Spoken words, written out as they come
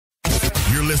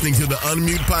You're listening to the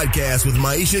Unmute Podcast with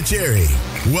Myisha Cherry.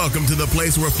 Welcome to the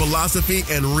place where philosophy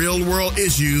and real-world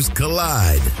issues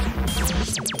collide.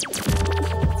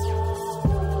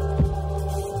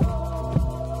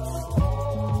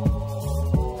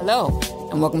 Hello,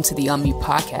 and welcome to the Unmute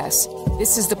Podcast.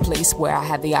 This is the place where I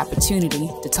have the opportunity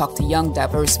to talk to young,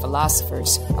 diverse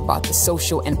philosophers about the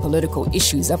social and political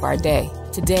issues of our day.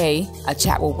 Today, I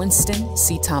chat with Winston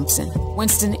C. Thompson.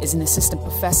 Winston is an assistant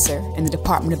professor in the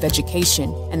Department of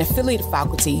Education and affiliated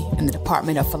faculty in the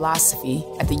Department of Philosophy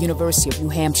at the University of New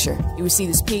Hampshire. He received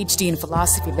his PhD in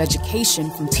Philosophy of Education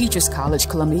from Teachers College,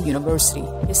 Columbia University.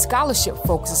 His scholarship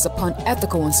focuses upon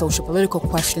ethical and social political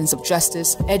questions of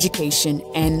justice, education,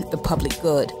 and the public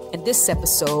good. In this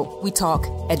episode, we talk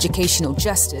educational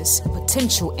justice,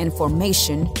 potential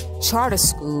information, charter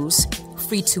schools,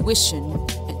 free tuition,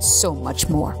 and so much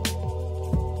more.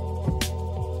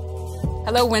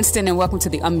 Hello, Winston, and welcome to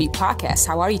the Unmute Podcast.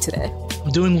 How are you today?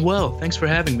 I'm doing well. Thanks for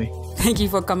having me. Thank you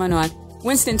for coming on.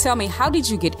 Winston, tell me, how did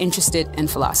you get interested in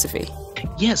philosophy?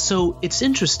 Yeah, so it's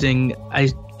interesting.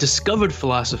 I discovered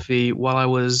philosophy while I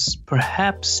was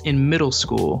perhaps in middle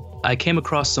school. I came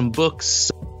across some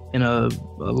books in a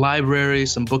library,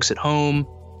 some books at home.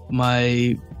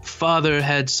 My father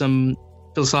had some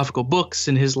philosophical books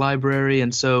in his library,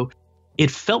 and so it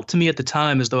felt to me at the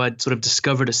time as though I'd sort of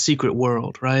discovered a secret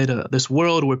world, right? This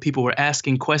world where people were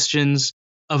asking questions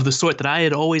of the sort that I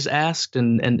had always asked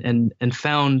and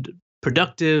found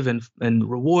productive and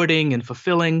rewarding and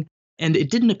fulfilling. And it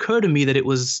didn't occur to me that it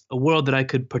was a world that I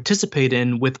could participate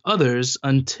in with others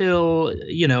until,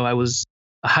 I was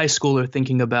a high schooler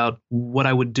thinking about what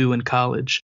I would do in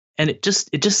college. And it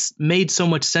just made so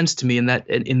much sense to me in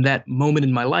that moment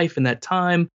in my life, in that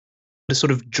time, to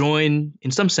sort of join,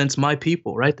 in some sense, my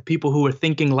people, right? The people who were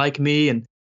thinking like me and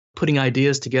putting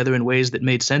ideas together in ways that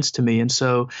made sense to me. And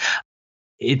so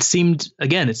it seemed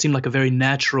like a very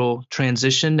natural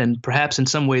transition and perhaps in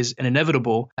some ways an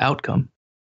inevitable outcome.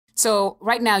 So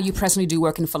right now you presently do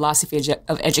work in philosophy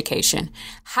of education.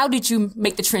 How did you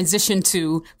make the transition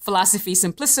to philosophy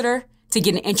simpliciter to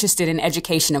getting interested in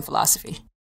education and philosophy?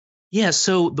 Yeah,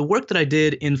 so the work that I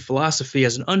did in philosophy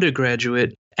as an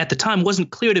undergraduate at the time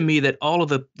wasn't clear to me that all of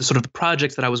the sort of the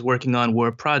projects that I was working on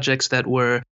were projects that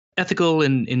were ethical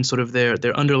in sort of their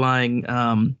underlying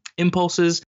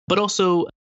impulses, but also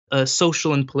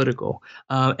social and political.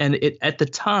 At the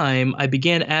time, I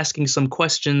began asking some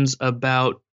questions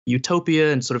about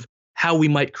utopia and sort of how we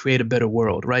might create a better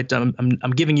world, right? I'm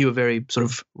giving you a very sort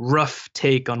of rough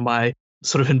take on my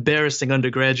sort of embarrassing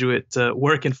undergraduate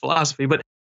work in philosophy, but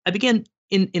I began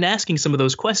in asking some of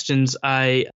those questions.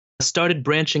 I started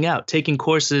branching out, taking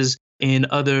courses in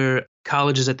other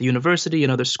colleges at the university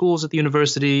and other schools at the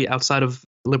university outside of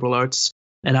liberal arts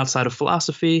and outside of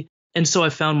philosophy. And so I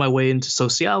found my way into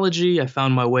sociology. I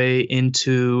found my way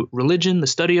into religion, the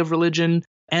study of religion,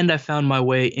 and I found my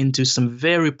way into some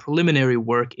very preliminary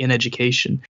work in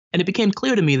education. And it became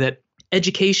clear to me that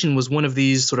education was one of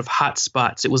these sort of hot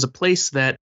spots. It was a place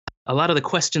that a lot of the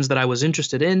questions that I was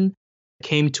interested in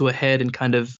came to a head and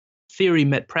kind of theory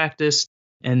met practice.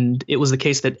 And it was the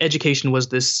case that education was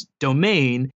this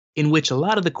domain in which a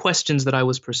lot of the questions that I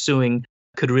was pursuing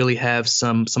could really have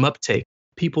some uptake.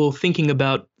 People thinking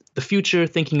about the future,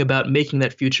 thinking about making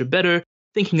that future better,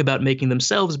 thinking about making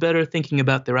themselves better, thinking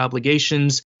about their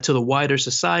obligations to the wider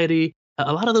society.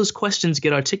 A lot of those questions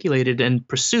get articulated and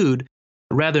pursued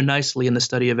rather nicely in the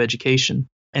study of education.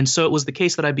 And so it was the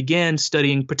case that I began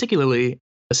studying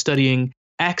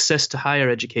access to higher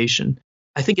education.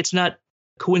 I think it's not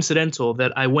coincidental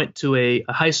that I went to a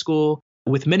high school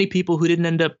with many people who didn't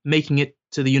end up making it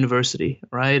to the university,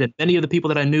 right? And many of the people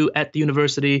that I knew at the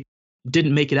university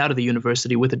didn't make it out of the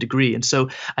university with a degree. And so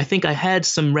I think I had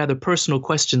some rather personal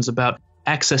questions about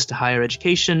access to higher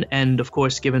education. And of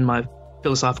course, given my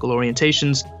philosophical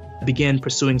orientations, I began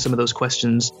pursuing some of those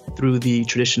questions through the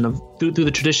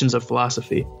traditions of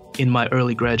philosophy in my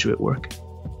early graduate work.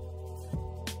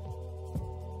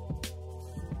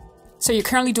 So you're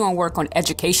currently doing work on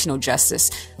educational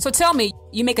justice. So tell me,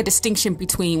 you make a distinction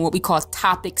between what we call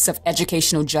topics of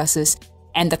educational justice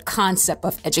and the concept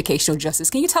of educational justice.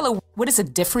 Can you tell us what is the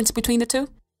difference between the two?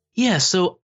 Yeah,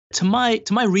 so to my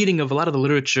reading of a lot of the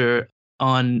literature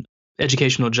on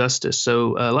educational justice,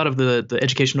 so a lot of the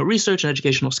educational research and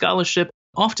educational scholarship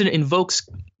often invokes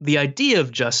the idea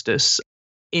of justice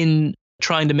in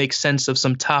trying to make sense of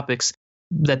some topics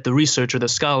that the researcher, the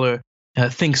scholar,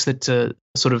 thinks that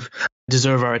sort of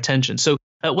deserve our attention. So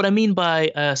what I mean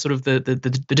by sort of the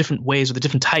different ways or the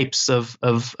different types of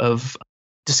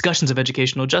discussions of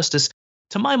educational justice,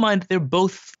 to my mind, they're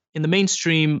both in the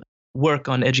mainstream work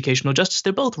on educational justice,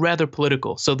 they're both rather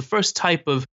political. So the first type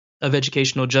of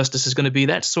educational justice is going to be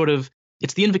that sort of,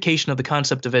 it's the invocation of the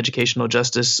concept of educational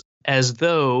justice as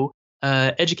though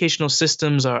educational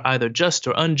systems are either just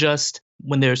or unjust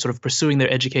when they're sort of pursuing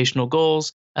their educational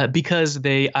goals because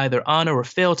they either honor or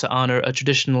fail to honor a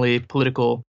traditionally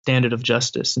political standard of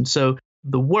justice. And so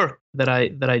the work that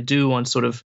I do on sort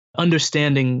of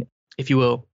understanding, if you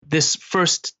will, this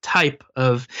first type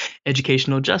of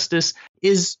educational justice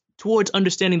is towards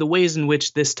understanding the ways in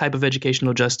which this type of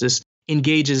educational justice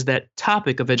engages that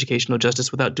topic of educational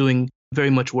justice without doing very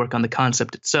much work on the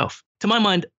concept itself. To my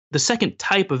mind, the second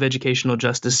type of educational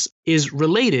justice is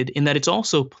related in that it's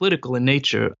also political in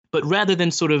nature, but rather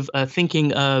than sort of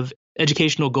thinking of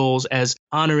educational goals as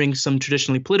honoring some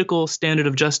traditionally political standard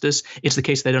of justice, it's the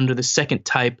case that under the second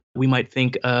type, we might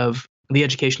think of the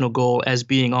educational goal as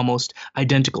being almost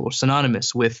identical or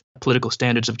synonymous with political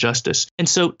standards of justice. And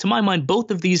so, to my mind,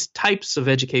 both of these types of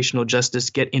educational justice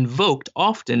get invoked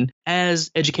often as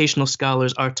educational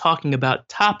scholars are talking about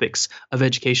topics of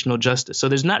educational justice. So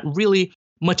there's not really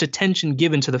much attention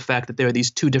given to the fact that there are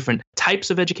these two different types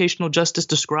of educational justice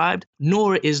described,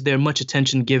 nor is there much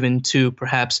attention given to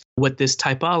perhaps what this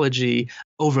typology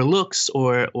overlooks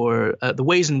or the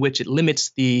ways in which it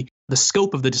limits the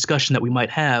scope of the discussion that we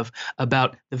might have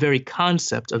about the very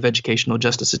concept of educational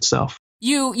justice itself.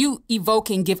 You evoke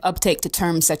and give uptake to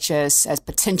terms such as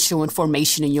potential and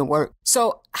formation in your work.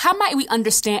 So how might we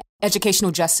understand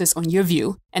educational justice on your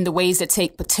view and the ways that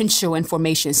take potential and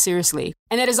formation seriously?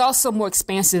 And that is also more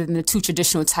expansive than the two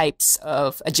traditional types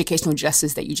of educational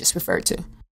justice that you just referred to.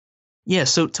 Yeah,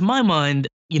 so to my mind,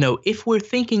 if we're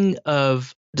thinking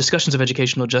of discussions of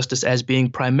educational justice as being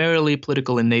primarily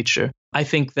political in nature, I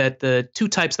think that the two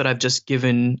types that I've just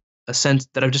given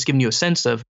you a sense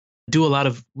of do a lot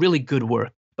of really good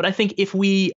work. But I think if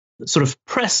we sort of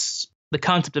press the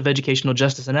concept of educational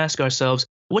justice and ask ourselves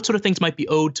what sort of things might be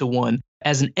owed to one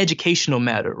as an educational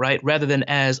matter, right, rather than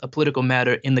as a political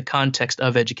matter in the context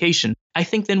of education, I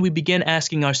think then we begin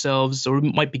asking ourselves, or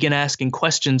we might begin asking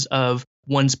questions of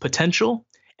one's potential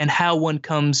and how one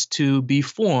comes to be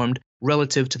formed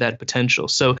relative to that potential.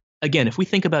 So again, if we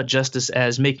think about justice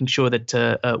as making sure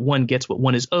that one gets what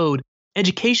one is owed,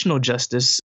 educational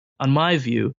justice, on my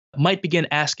view, might begin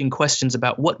asking questions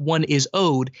about what one is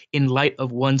owed in light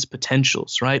of one's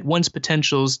potentials, right? One's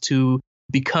potentials to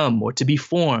become or to be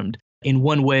formed in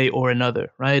one way or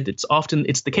another, right? It's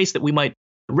the case that we might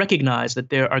recognize that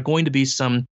there are going to be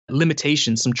some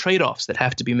limitations, some trade-offs that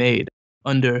have to be made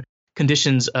under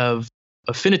conditions of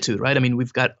finitude, right? I mean,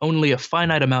 we've got only a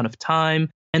finite amount of time,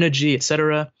 energy,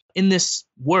 etc. In this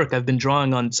work, I've been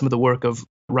drawing on some of the work of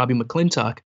Robbie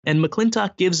McClintock. And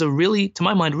McClintock gives a really, to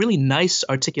my mind, really nice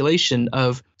articulation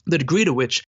of the degree to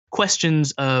which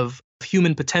questions of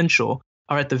human potential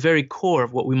are at the very core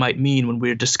of what we might mean when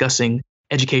we're discussing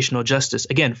educational justice,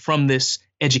 again, from this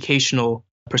educational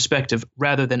perspective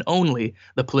rather than only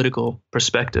the political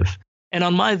perspective. And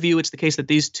on my view, it's the case that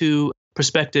these two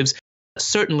perspectives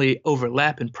certainly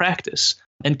overlap in practice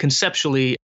and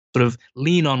conceptually sort of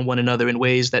lean on one another in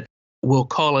ways that will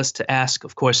call us to ask,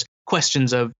 of course,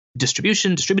 questions of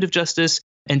distributive justice,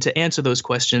 and to answer those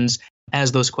questions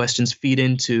as those questions feed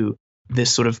into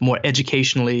this sort of more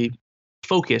educationally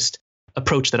focused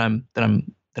approach that I'm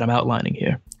outlining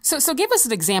here. So give us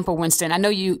an example, Winston. I know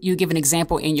you give an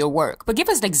example in your work, but give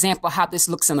us an example how this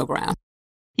looks on the ground.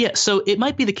 Yeah, so it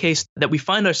might be the case that we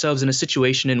find ourselves in a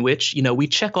situation in which, we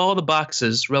check all the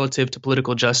boxes relative to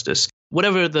political justice.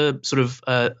 Whatever the sort of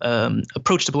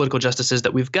approach to political justice is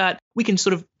that we've got, we can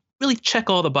sort of really check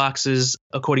all the boxes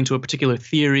according to a particular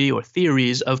theory or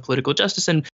theories of political justice.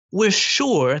 And we're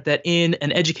sure that in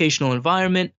an educational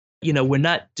environment, we're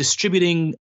not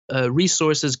distributing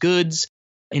resources, goods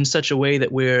in such a way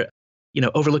that we're,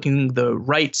 overlooking the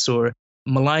rights or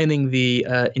maligning the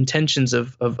intentions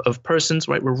of persons,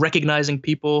 right? We're recognizing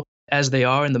people as they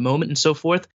are in the moment and so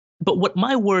forth. But what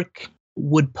my work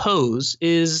would pose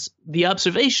is the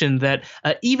observation that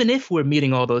even if we're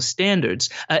meeting all those standards,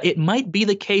 it might be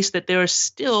the case that there is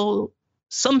still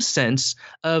some sense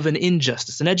of an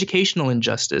injustice, an educational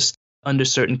injustice under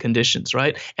certain conditions,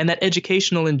 right? And that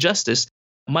educational injustice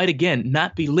might, again,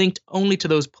 not be linked only to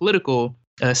those political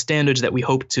standards that we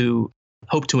hope to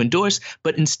endorse,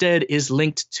 but instead is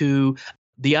linked to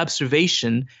the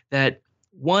observation that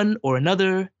one or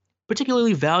another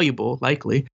particularly valuable,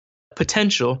 likely,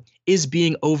 potential is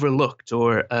being overlooked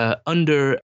or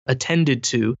under-attended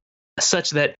to,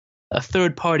 such that a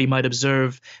third party might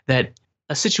observe that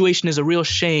a situation is a real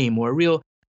shame or a real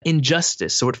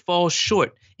injustice, or it falls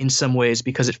short in some ways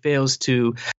because it fails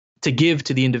to give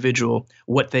to the individual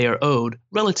what they are owed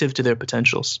relative to their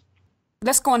potentials.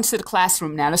 let's go into the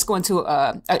classroom now. Let's go into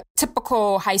a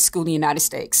typical high school in the United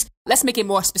States. Let's make it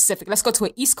more specific. Let's go to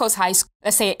an East Coast high school,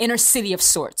 let's say an inner city of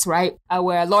sorts, right?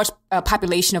 Where a large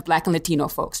population of Black and Latino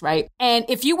folks, right? And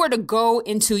if you were to go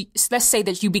into, let's say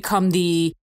that you become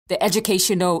the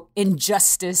educational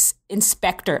injustice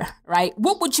inspector, right?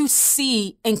 What would you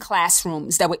see in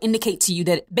classrooms that would indicate to you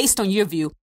that, based on your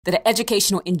view, that an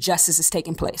educational injustice is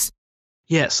taking place?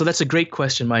 Yeah, so that's a great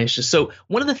question, Myisha. So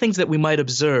one of the things that we might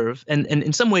observe, and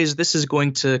in some ways this is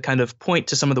going to kind of point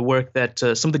to some of the work that,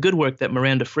 some of the good work that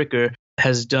Miranda Fricker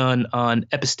has done on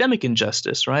epistemic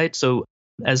injustice, right? So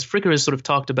as Fricker has sort of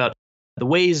talked about the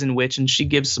ways in which, and she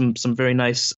gives some very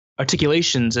nice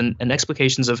articulations and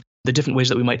explications of the different ways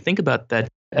that we might think about that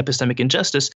epistemic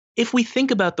injustice. If we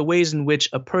think about the ways in which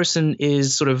a person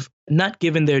is sort of not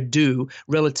given their due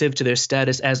relative to their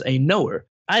status as a knower,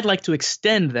 I'd like to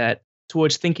extend that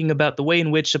towards thinking about the way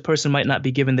in which a person might not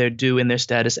be given their due in their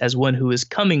status as one who is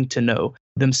coming to know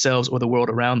themselves or the world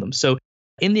around them. So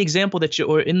in the example that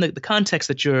or in the context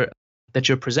that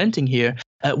you're presenting here,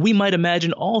 we might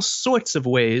imagine all sorts of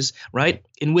ways, right,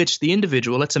 in which the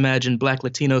individual, let's imagine Black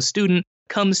Latino student,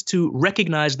 comes to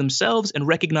recognize themselves and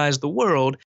recognize the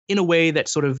world in a way that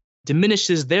sort of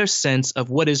diminishes their sense of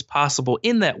what is possible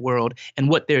in that world and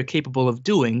what they're capable of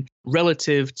doing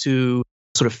relative to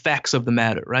sort of facts of the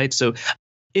matter, right? So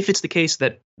if it's the case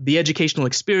that the educational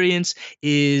experience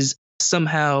is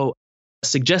somehow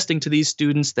suggesting to these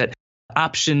students that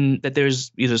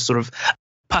there's either sort of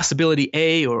possibility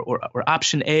A or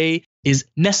option A is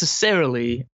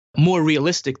necessarily more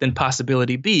realistic than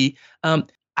possibility B,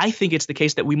 I think it's the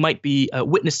case that we might be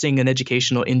witnessing an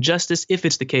educational injustice if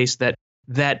it's the case that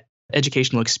that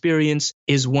educational experience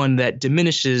is one that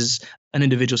diminishes an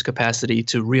individual's capacity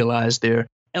to realize their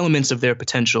elements of their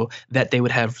potential that they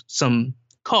would have some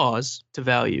cause to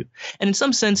value. And in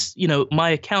some sense,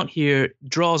 my account here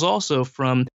draws also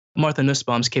from Martha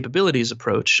Nussbaum's capabilities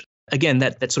approach. Again,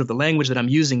 that sort of the language that I'm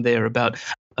using there about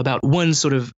one's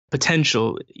sort of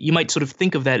potential, you might sort of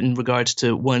think of that in regards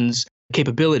to one's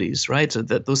capabilities, right? So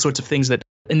that those sorts of things that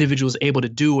individuals are able to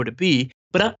do or to be.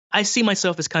 But I see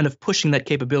myself as kind of pushing that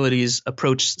capabilities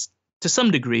approach to some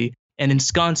degree and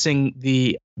ensconcing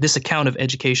this account of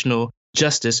educational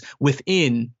justice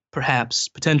within perhaps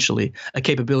potentially a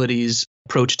capabilities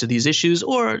approach to these issues,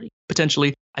 or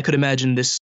potentially I could imagine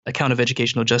this account of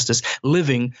educational justice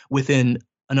living within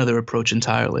another approach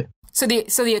entirely. So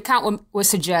the account would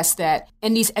suggest that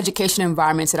in these educational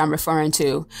environments that I'm referring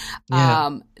to,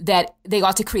 that they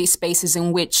ought to create spaces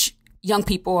in which young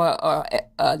people or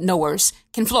knowers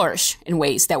can flourish in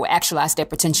ways that will actualize their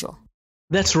potential.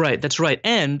 That's right.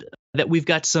 And that we've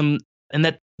got and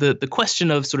that the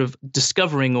question of sort of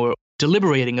discovering or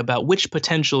deliberating about which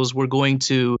potentials we're going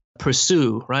to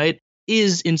pursue, right,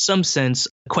 is in some sense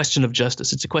a question of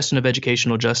justice. It's a question of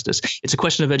educational justice. It's a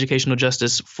question of educational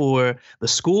justice for the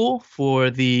school, for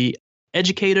the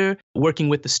educator working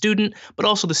with the student, but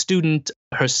also the student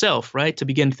herself, right, to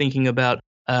begin thinking about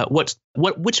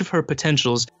which of her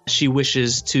potentials she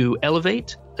wishes to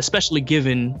elevate, especially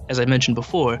given, as I mentioned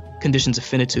before, conditions of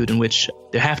finitude in which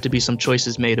there have to be some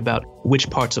choices made about which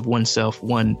parts of oneself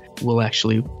one will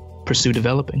actually pursue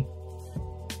developing.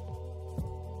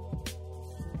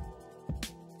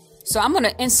 So I'm going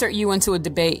to insert you into a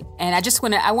debate, and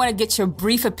I want to get your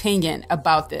brief opinion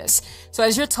about this. So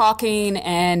as you're talking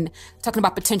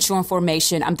about potential and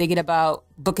formation, I'm thinking about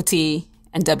Booker T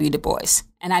and W. Du Bois.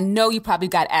 And I know you probably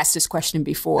got asked this question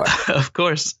before. Of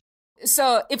course.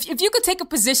 So if you could take a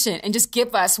position and just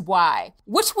give us why,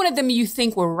 which one of them you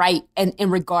think were right in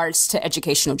regards to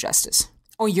educational justice,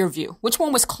 on your view? Which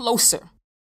one was closer?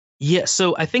 Yeah,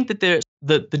 so I think that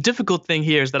the difficult thing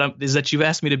here is that you've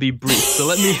asked me to be brief. So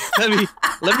let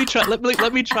me try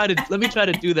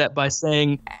to do that by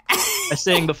saying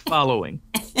the following.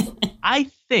 I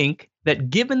think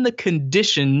that given the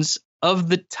conditions of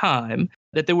the time,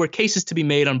 that there were cases to be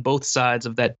made on both sides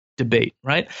of that debate,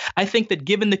 right? I think that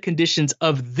given the conditions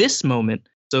of this moment,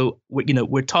 so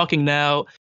we're talking now,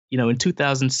 in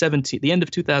 2017, the end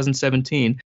of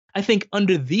 2017, I think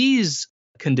under these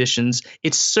conditions,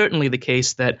 it's certainly the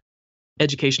case that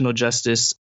educational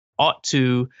justice ought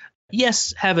to,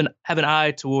 yes, have an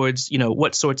eye towards,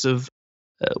 what sorts of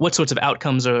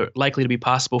outcomes are likely to be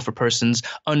possible for persons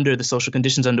under the social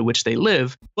conditions under which they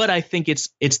live. But I think it's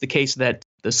the case that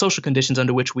the social conditions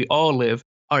under which we all live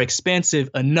are expansive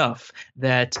enough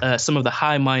that some of the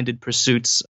high-minded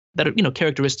pursuits that are,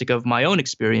 characteristic of my own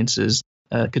experiences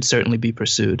could certainly be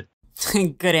pursued.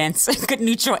 Good answer. Good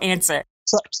neutral answer.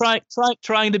 So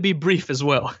trying to be brief as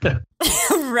well.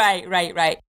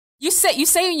 Right. You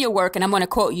say in your work, and I'm going to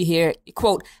quote you here,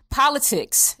 quote,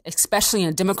 politics, especially in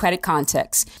a democratic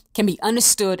context, can be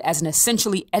understood as an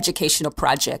essentially educational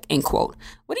project, end quote.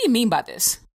 What do you mean by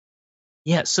this?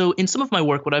 Yeah, so in some of my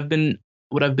work, what I've been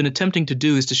attempting to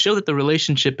do is to show that the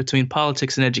relationship between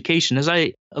politics and education, as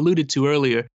I alluded to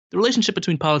earlier, the relationship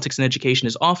between politics and education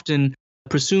is often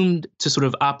presumed to sort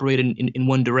of operate in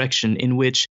one direction, in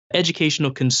which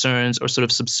educational concerns are sort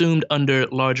of subsumed under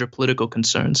larger political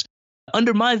concerns.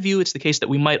 Under my view, it's the case that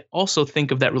we might also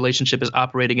think of that relationship as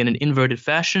operating in an inverted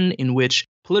fashion, in which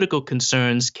political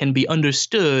concerns can be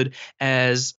understood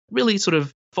as really sort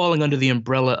of falling under the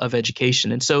umbrella of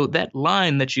education. And so that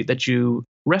line that you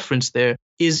referenced there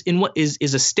is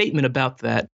a statement about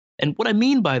that. And what I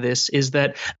mean by this is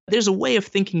that there's a way of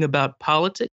thinking about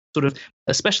politics, sort of,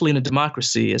 especially in a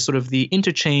democracy, as sort of the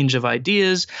interchange of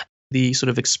ideas, the sort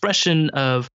of expression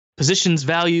of positions,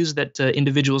 values that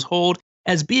individuals hold,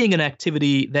 as being an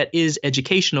activity that is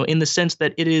educational, in the sense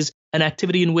that it is an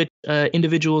activity in which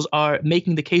individuals are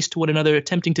making the case to one another,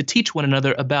 attempting to teach one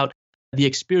another about the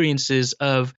experiences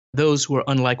of those who are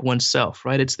unlike oneself,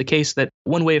 right? It's the case that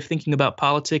one way of thinking about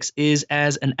politics is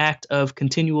as an act of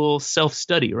continual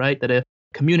self-study, right? That a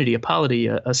community, a polity,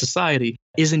 a society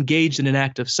is engaged in an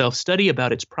act of self-study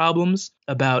about its problems,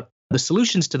 about the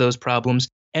solutions to those problems,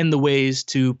 and the ways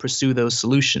to pursue those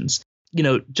solutions. You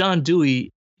know, John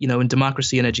Dewey, in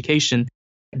Democracy and Education,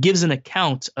 gives an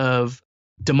account of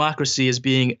democracy as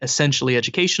being essentially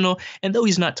educational. And though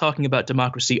he's not talking about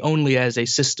democracy only as a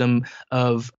system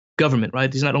of government,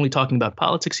 right? He's not only talking about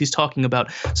politics, he's talking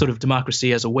about sort of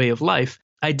democracy as a way of life.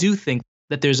 I do think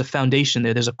that there's a foundation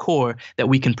there, there's a core that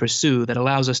we can pursue that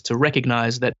allows us to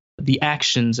recognize that the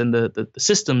actions and the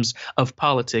systems of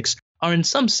politics are in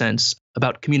some sense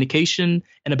about communication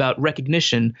and about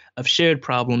recognition of shared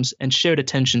problems and shared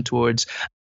attention towards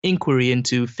inquiry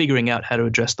into figuring out how to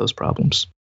address those problems.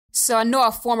 So I know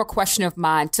a former question of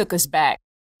mine took us back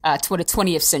to the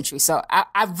 20th century. So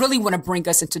I really want to bring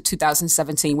us into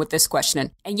 2017 with this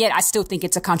question. And yet I still think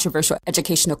it's a controversial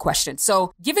educational question.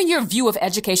 So given your view of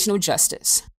educational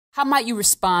justice, how might you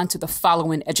respond to the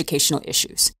following educational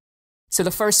issues? So the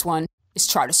first one is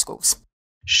charter schools.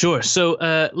 Sure. So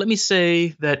let me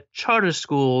say that charter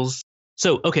schools.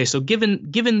 So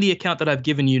given the account that I've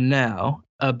given you now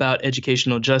about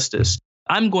educational justice,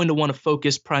 I'm going to want to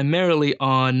focus primarily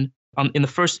on in the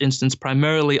first instance,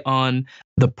 primarily on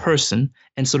the person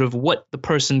and sort of what the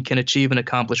person can achieve and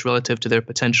accomplish relative to their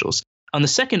potentials. On the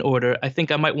second order, I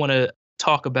think I might want to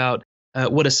talk about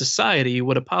what a society,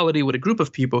 what a polity, what a group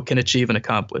of people can achieve and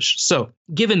accomplish. So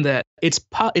given that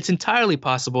it's entirely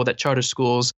possible that charter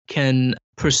schools can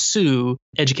pursue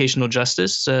educational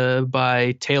justice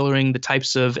by tailoring the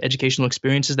types of educational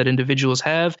experiences that individuals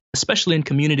have, especially in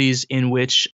communities in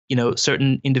which,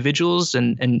 certain individuals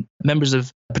and members of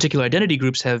particular identity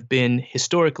groups have been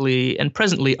historically and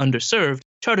presently underserved.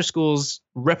 Charter schools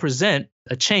represent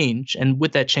a change, and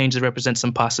with that change, they represent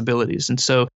some possibilities. And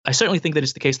so I certainly think that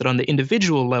it's the case that on the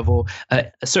individual level, a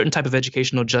certain type of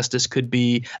educational justice could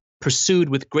be pursued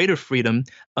with greater freedom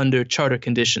under charter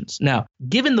conditions. Now,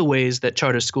 given the ways that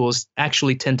charter schools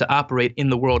actually tend to operate in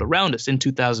the world around us in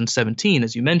 2017,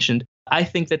 as you mentioned, I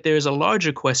think that there's a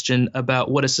larger question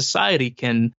about what a society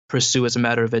can pursue as a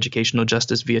matter of educational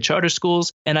justice via charter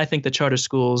schools. And I think that charter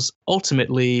schools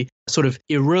ultimately sort of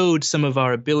erode some of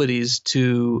our abilities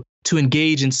to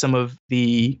engage in some of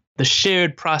the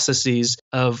shared processes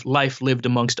of life lived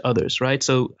amongst others, right?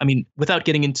 So, I mean, without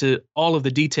getting into all of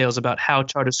the details about how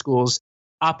charter schools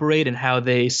operate and how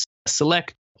they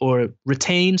select or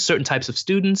retain certain types of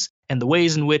students and the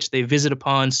ways in which they visit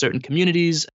upon certain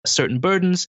communities, certain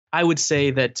burdens, I would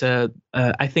say that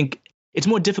I think it's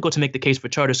more difficult to make the case for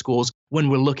charter schools when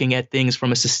we're looking at things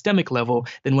from a systemic level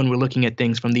than when we're looking at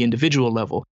things from the individual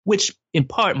level, which in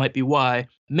part might be why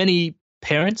many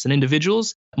parents and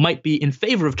individuals might be in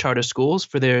favor of charter schools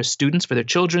for their students, for their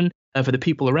children, for the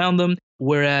people around them,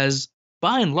 whereas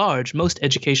by and large, most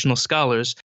educational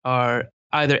scholars are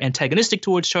either antagonistic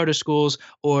towards charter schools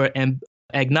or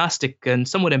agnostic and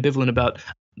somewhat ambivalent about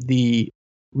the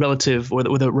relative or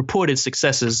the reported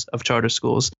successes of charter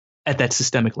schools at that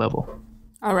systemic level.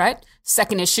 All right.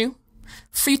 Second issue,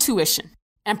 free tuition,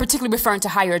 and particularly referring to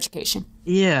higher education.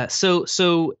 Yeah.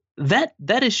 So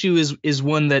that issue is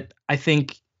one that I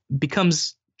think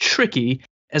becomes tricky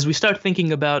as we start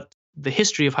thinking about the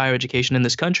history of higher education in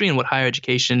this country and what higher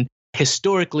education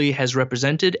historically has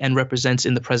represented and represents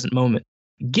in the present moment.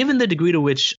 Given the degree to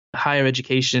which higher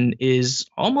education is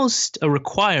almost a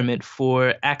requirement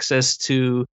for access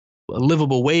to a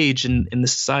livable wage in the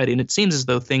society, and it seems as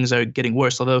though things are getting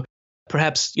worse, although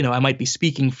perhaps, I might be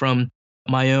speaking from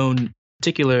my own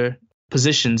particular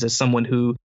positions as someone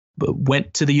who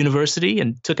went to the university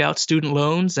and took out student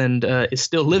loans and is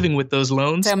still living with those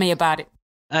loans. Tell me about it.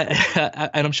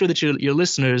 And I'm sure that your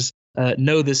listeners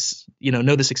know this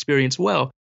experience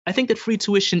well. I think that free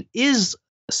tuition is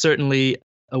certainly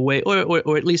a way,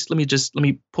 or at least let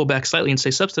me pull back slightly and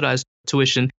say subsidized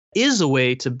tuition is a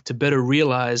way to better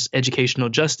realize educational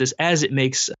justice as it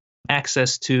makes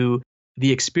access to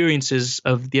the experiences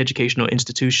of the educational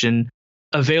institution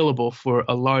available for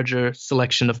a larger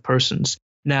selection of persons.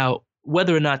 Now,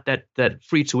 whether or not that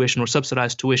free tuition or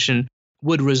subsidized tuition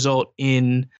would result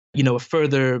in, a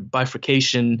further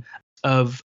bifurcation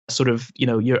of sort of,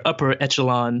 your upper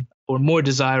echelon or more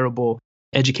desirable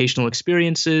educational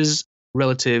experiences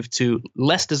relative to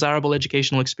less desirable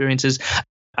educational experiences,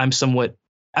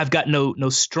 I've got no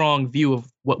strong view of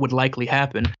what would likely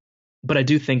happen. But I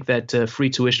do think that free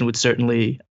tuition would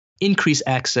certainly increase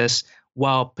access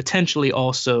while potentially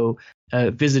also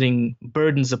visiting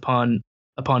burdens upon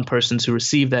persons who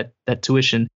receive that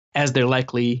tuition, as they're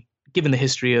likely, given the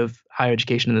history of higher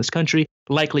education in this country,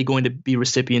 likely going to be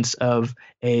recipients of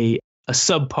a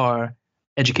subpar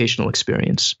educational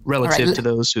experience relative to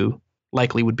those who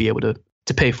likely would be able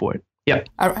to pay for it. Yeah.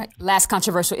 All right. Last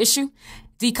controversial issue,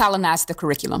 decolonize the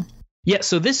curriculum. Yeah.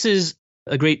 So this is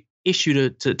a great issue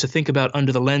to think about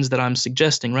under the lens that I'm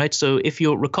suggesting, right? So if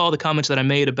you'll recall the comments that I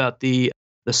made about the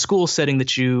school setting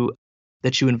that you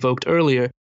invoked earlier,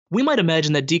 we might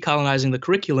imagine that decolonizing the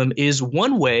curriculum is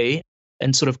one way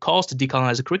and sort of calls to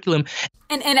decolonize the curriculum.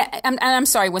 And I'm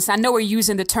sorry, Winston, I know we're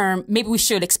using the term. Maybe we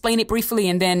should explain it briefly,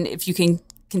 and then if you can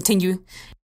continue.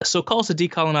 So calls to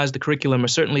decolonize the curriculum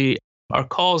are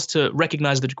calls to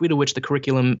recognize the degree to which the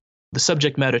curriculum, the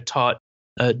subject matter taught,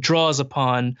 draws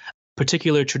upon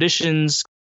particular traditions,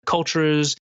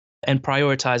 cultures, and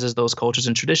prioritizes those cultures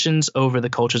and traditions over the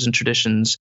cultures and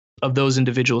traditions of those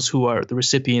individuals who are the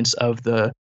recipients of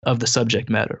the subject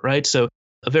matter, right? So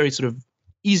a very sort of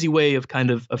easy way of kind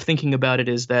of thinking about it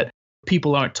is that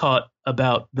people aren't taught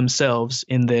about themselves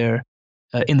in the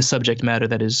subject matter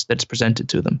that's presented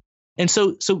to them. And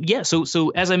so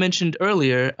as I mentioned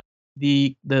earlier,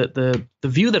 the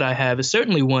view that I have is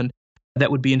certainly one that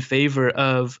would be in favor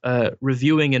of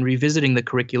reviewing and revisiting the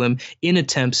curriculum in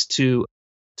attempts to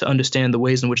understand the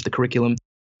ways in which the curriculum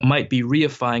might be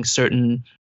reifying certain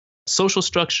social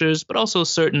structures, but also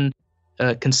certain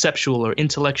conceptual or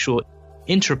intellectual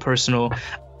interpersonal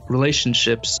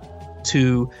relationships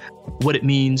to what it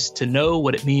means to know,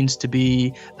 what it means to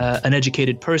be an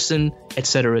educated person, et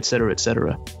cetera, et cetera, et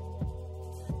cetera.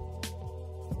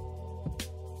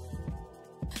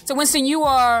 So Winston, you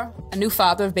are a new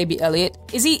father of baby Elliot.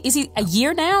 Is he a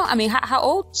year now? I mean, how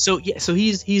old? So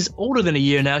he's older than a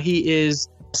year now. He is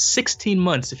 16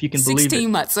 months, if you can believe it.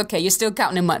 16 months. Okay, you're still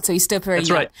counting in months, so he's still very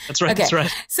young. That's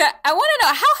right. So I want to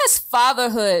know, how has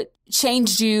fatherhood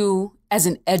changed you as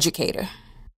an educator?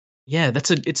 Yeah,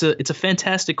 it's a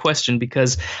fantastic question,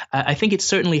 because I think it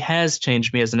certainly has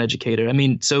changed me as an educator. I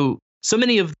mean, so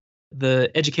many of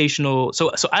the educational,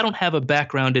 so I don't have a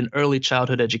background in early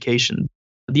childhood education.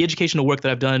 The educational work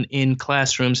that I've done in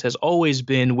classrooms has always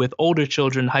been with older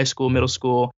children, high school, middle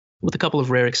school, with a couple of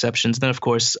rare exceptions. Then, of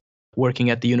course,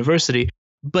 working at the university.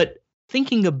 But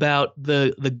thinking about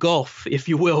the gulf, if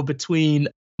you will, between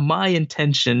my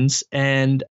intentions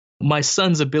and my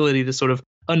son's ability to sort of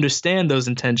understand those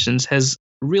intentions has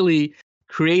really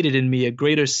created in me a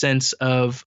greater sense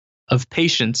of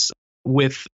patience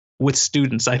with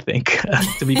students, I think,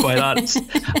 to be quite honest.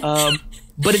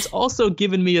 But it's also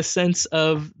given me a sense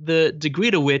of the degree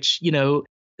to which,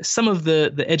 some of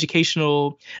the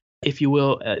educational, if you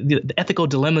will, the ethical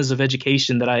dilemmas of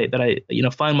education that I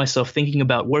find myself thinking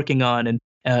about working on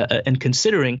and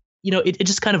considering, it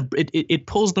just kind of it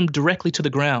pulls them directly to the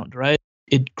ground, right?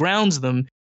 It grounds them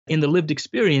in the lived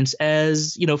experience,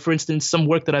 as, for instance, some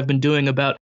work that I've been doing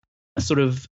about sort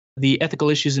of the ethical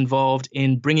issues involved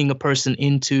in bringing a person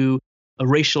into a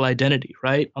racial identity,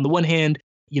 right? On the one hand,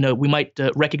 we might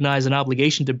recognize an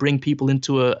obligation to bring people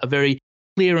into a very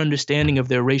clear understanding of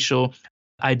their racial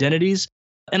identities.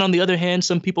 And on the other hand,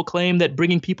 some people claim that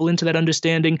bringing people into that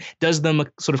understanding does them a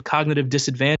sort of cognitive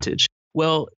disadvantage.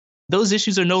 Well, those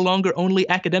issues are no longer only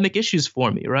academic issues for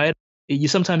me, right? You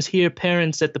sometimes hear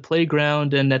parents at the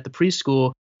playground and at the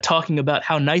preschool talking about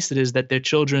how nice it is that their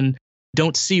children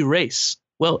don't see race.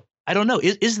 Well, I don't know.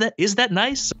 Is that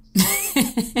nice?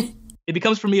 It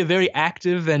becomes for me a very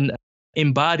active and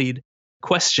embodied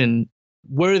question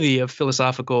worthy of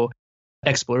philosophical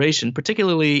exploration,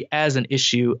 particularly as an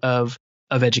issue of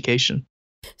education.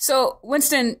 So,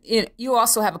 Winston, you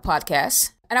also have a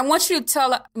podcast, and I want you to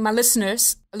tell my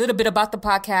listeners a little bit about the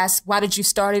podcast. Why did you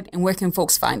start it, and where can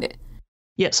folks find it?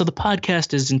 Yeah, so the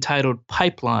podcast is entitled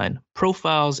Pipeline,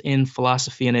 Profiles in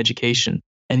Philosophy and Education.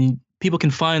 And people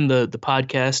can find the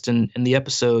podcast and the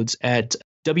episodes at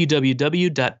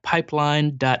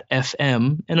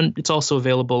www.pipeline.fm. And it's also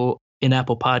available in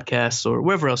Apple Podcasts or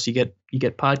wherever else you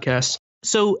get podcasts.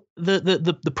 So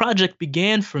the project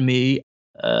began for me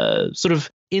sort of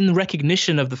in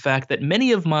recognition of the fact that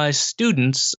many of my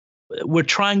students were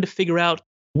trying to figure out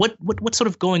what's sort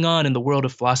of going on in the world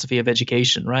of philosophy of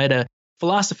education, right?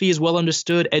 Philosophy is well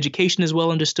understood, education is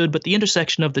well understood, but the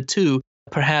intersection of the two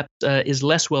perhaps is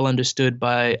less well understood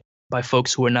by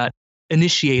folks who are not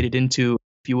initiated into,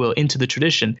 if you will, into the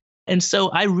tradition. And so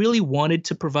I really wanted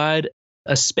to provide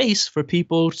a space for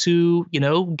people to,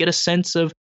 get a sense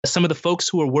of some of the folks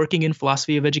who are working in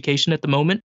philosophy of education at the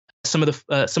moment, some of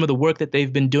the work that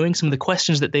they've been doing, some of the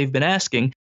questions that they've been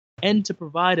asking, and to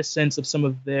provide a sense of some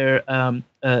of their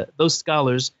those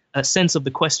scholars a sense of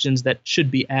the questions that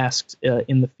should be asked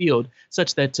in the field,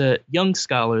 such that young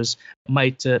scholars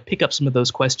might pick up some of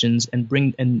those questions and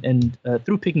bring and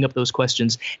through picking up those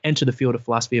questions enter the field of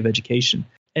philosophy of education.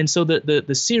 And so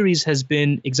the series has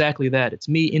been exactly that. It's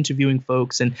me interviewing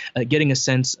folks and getting a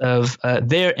sense of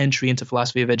their entry into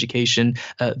philosophy of education,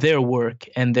 their work,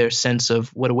 and their sense of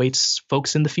what awaits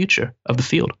folks in the future of the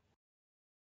field.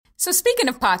 So speaking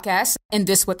of podcasts, and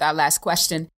this with our last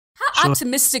question, how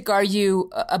optimistic are you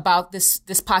about this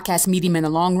podcast medium in the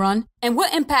long run? And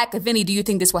what impact, if any, do you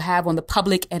think this will have on the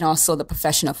public and also the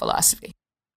profession of philosophy?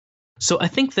 So I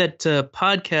think that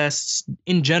podcasts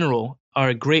in general are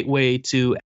a great way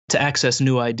to access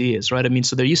new ideas, right? I mean,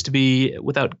 so there used to be,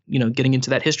 without getting into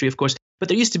that history, of course, but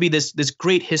there used to be this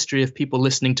great history of people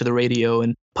listening to the radio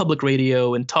and public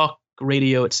radio and talk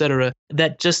radio, et cetera,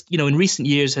 that just, in recent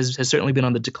years has certainly been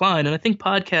on the decline. And I think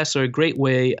podcasts are a great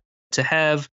way to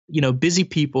have, busy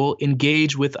people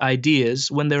engage with ideas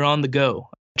when they're on the go,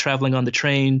 traveling on the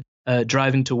train,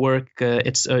 driving to work,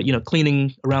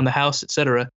 cleaning around the house, et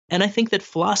cetera. And I think that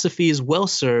philosophy is well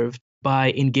served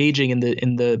by engaging in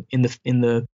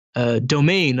the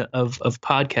domain of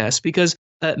podcasts, because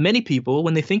many people,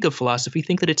 when they think of philosophy,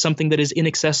 think that it's something that is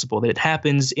inaccessible, that it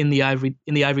happens in the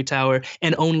ivory tower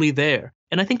and only there.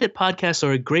 And I think that podcasts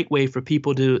are a great way for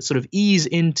people to sort of ease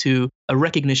into a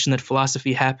recognition that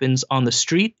philosophy happens on the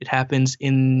street. It happens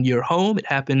in your home. It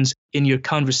happens in your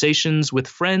conversations with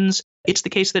friends. It's the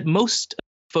case that most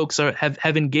folks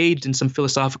have engaged in some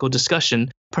philosophical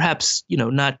discussion, perhaps,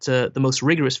 not the most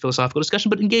rigorous philosophical discussion,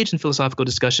 but engaged in philosophical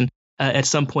discussion at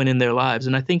some point in their lives.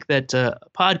 And I think that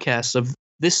podcasts of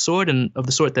this sort and of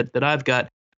the sort that I've got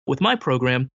with my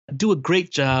program do a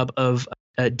great job of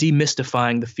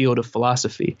demystifying the field of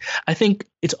philosophy. I think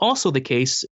it's also the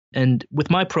case, and with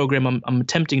my program, I'm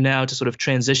attempting now to sort of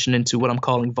transition into what I'm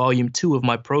calling volume 2 of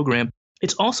my program.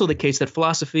 It's also the case that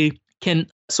philosophy can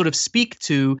sort of speak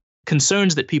to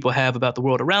concerns that people have about the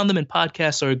world around them, and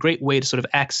podcasts are a great way to sort of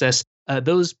access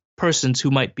those persons who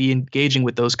might be engaging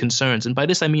with those concerns. And by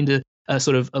this, I mean to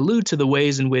sort of allude to the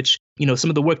ways in which,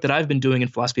 some of the work that I've been doing in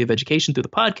philosophy of education through the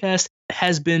podcast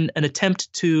has been an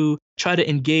attempt to try to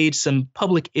engage some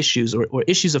public issues or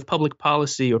issues of public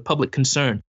policy or public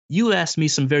concern. You asked me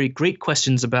some very great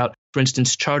questions about, for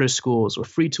instance, charter schools or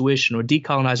free tuition or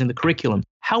decolonizing the curriculum.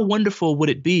 How wonderful would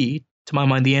it be? To my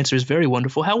mind, the answer is very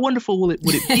wonderful. How wonderful would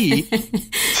it be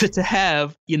to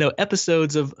have,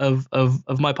 episodes of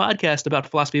my podcast about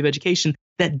philosophy of education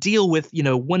that deal with,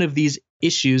 one of these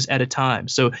issues at a time.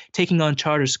 So taking on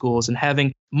charter schools and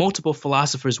having multiple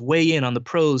philosophers weigh in on the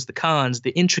pros, the cons,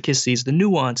 the intricacies, the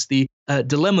nuance, the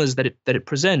dilemmas that it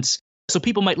presents. So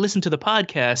people might listen to the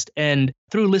podcast and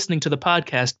through listening to the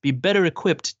podcast be better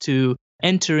equipped to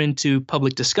enter into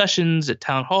public discussions at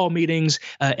town hall meetings,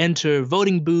 enter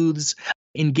voting booths,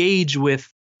 engage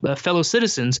with fellow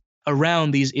citizens around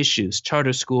these issues,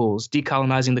 charter schools,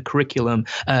 decolonizing the curriculum,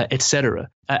 et cetera.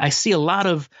 I see a lot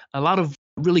of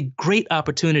really great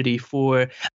opportunity for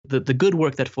the good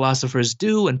work that philosophers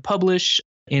do and publish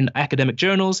in academic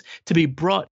journals to be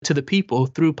brought to the people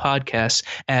through podcasts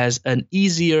as an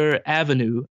easier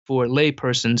avenue for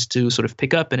laypersons to sort of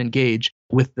pick up and engage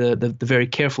with the very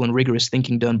careful and rigorous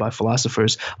thinking done by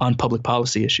philosophers on public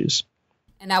policy issues.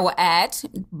 And I will add,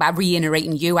 by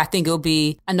reiterating you, I think it'll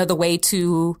be another way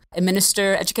to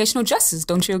administer educational justice.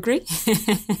 Don't you agree?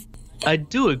 I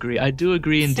do agree. I do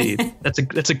agree indeed.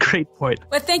 That's a great point.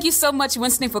 Well, thank you so much,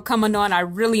 Winston, for coming on. I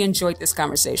really enjoyed this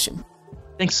conversation.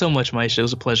 Thanks so much, Myisha. It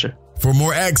was a pleasure. For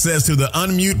more access to the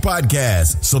Unmute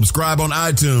podcast, subscribe on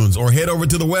iTunes or head over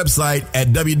to the website at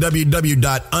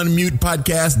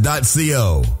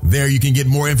www.unmutepodcast.co. There you can get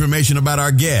more information about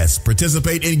our guests,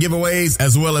 participate in giveaways,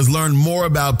 as well as learn more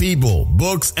about people,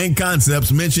 books, and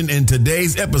concepts mentioned in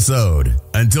today's episode.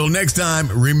 Until next time,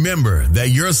 remember that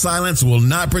your silence will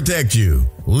not protect you.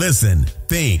 Listen,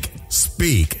 think,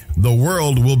 speak. The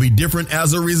world will be different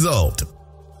as a result.